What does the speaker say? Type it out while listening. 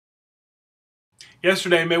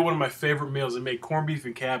Yesterday I made one of my favorite meals. I made corned beef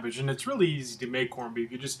and cabbage, and it's really easy to make corned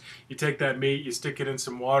beef. You take that meat, you stick it in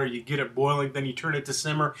some water, you get it boiling, then you turn it to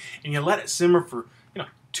simmer, and you let it simmer for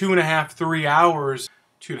 2.5, 3 hours.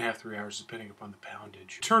 2.5, 3 hours depending upon the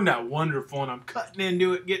poundage. It turned out wonderful, and I'm cutting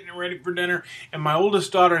into it, getting it ready for dinner, and my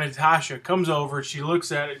oldest daughter, Natasha, comes over, she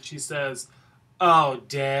looks at it, and she says, "Oh,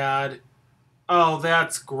 Dad, oh,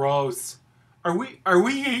 that's gross. Are we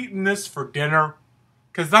eating this for dinner?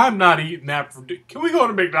 Because I'm not eating that for dinner. Can we go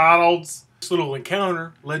to McDonald's?" This little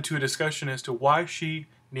encounter led to a discussion as to why she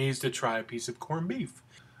needs to try a piece of corned beef.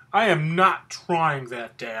 "I am not trying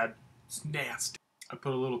that, Dad. It's nasty." I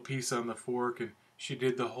put a little piece on the fork, and she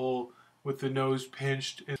did the whole with the nose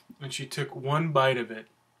pinched, and she took one bite of it,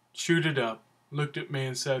 chewed it up, looked at me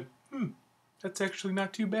and said, "That's actually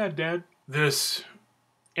not too bad, Dad." This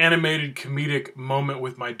animated comedic moment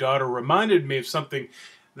with my daughter reminded me of something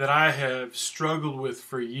that I have struggled with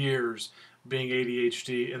for years, being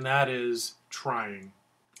ADHD, and that is trying.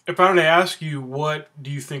 If I were to ask you, what do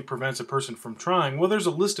you think prevents a person from trying? Well, there's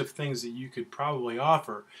a list of things that you could probably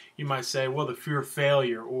offer. You might say, well, the fear of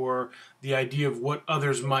failure, or the idea of what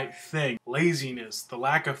others might think, laziness, the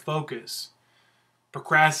lack of focus,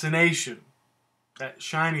 procrastination, that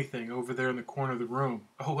shiny thing over there in the corner of the room.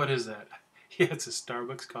 Oh, what is that? Yeah, it's a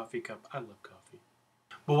Starbucks coffee cup. I love coffee.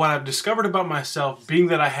 But what I've discovered about myself, being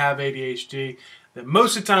that I have ADHD, that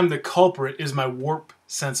most of the time the culprit is my warped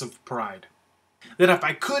sense of pride. That if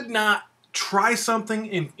I could not try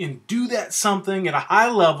something and do that something at a high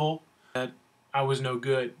level, that I was no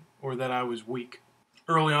good or that I was weak.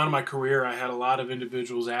 Early on in my career, I had a lot of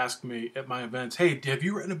individuals ask me at my events, "Hey, have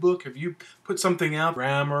you written a book? Have you put something out?"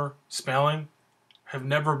 Grammar, spelling have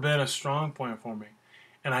never been a strong point for me.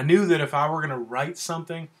 And I knew that if I were going to write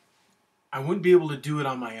something, I wouldn't be able to do it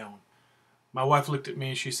on my own. My wife looked at me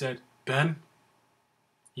and she said, "Ben,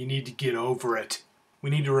 you need to get over it. We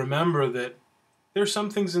need to remember that there's some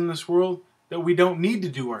things in this world that we don't need to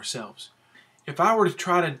do ourselves. If I were to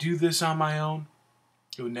try to do this on my own,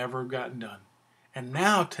 it would never have gotten done." And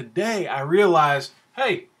now, today, I realize,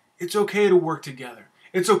 hey, it's okay to work together.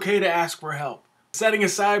 It's okay to ask for help. Setting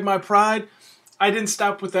aside my pride, I didn't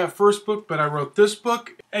stop with that first book, but I wrote this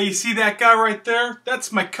book. Hey, you see that guy right there?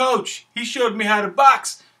 That's my coach. He showed me how to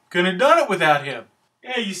box. Couldn't have done it without him.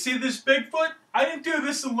 Hey, you see this Bigfoot? I didn't do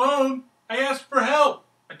this alone. I asked for help.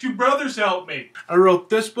 My two brothers helped me. I wrote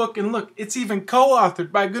this book, and look, it's even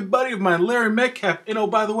co-authored by a good buddy of mine, Larry Metcalf. And oh,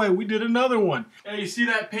 by the way, we did another one. Hey, you see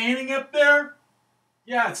that painting up there?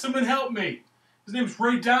 Yeah, someone helped me. His name's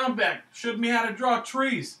Ray Downbeck. Showed me how to draw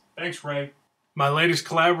trees. Thanks, Ray. My latest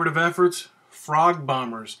collaborative efforts, Frog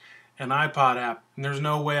Bombers, an iPod app. And there's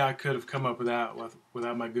no way I could have come up with that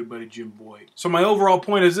without my good buddy Jim Boyd. So my overall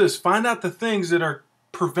point is this: find out the things that are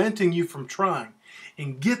preventing you from trying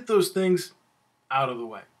and get those things out of the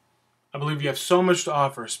way. I believe you have so much to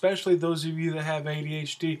offer, especially those of you that have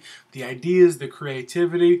ADHD. The ideas, the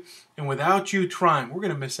creativity, and without you trying, we're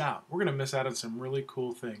going to miss out. We're going to miss out on some really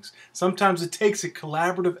cool things. Sometimes it takes a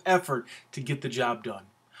collaborative effort to get the job done.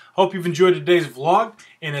 Hope you've enjoyed today's vlog,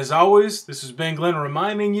 and as always, this has been Glenn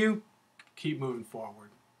reminding you, keep moving forward.